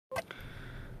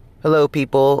Hello,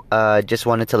 people. Just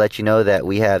wanted to let you know that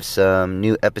we have some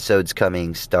new episodes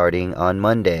coming starting on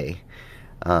Monday.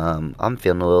 I'm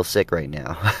feeling a little sick right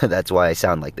now. That's why I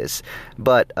sound like this.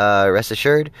 But rest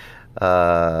assured,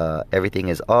 everything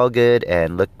is all good,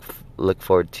 and look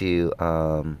forward to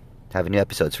having new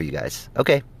episodes for you guys.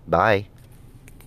 Okay, bye.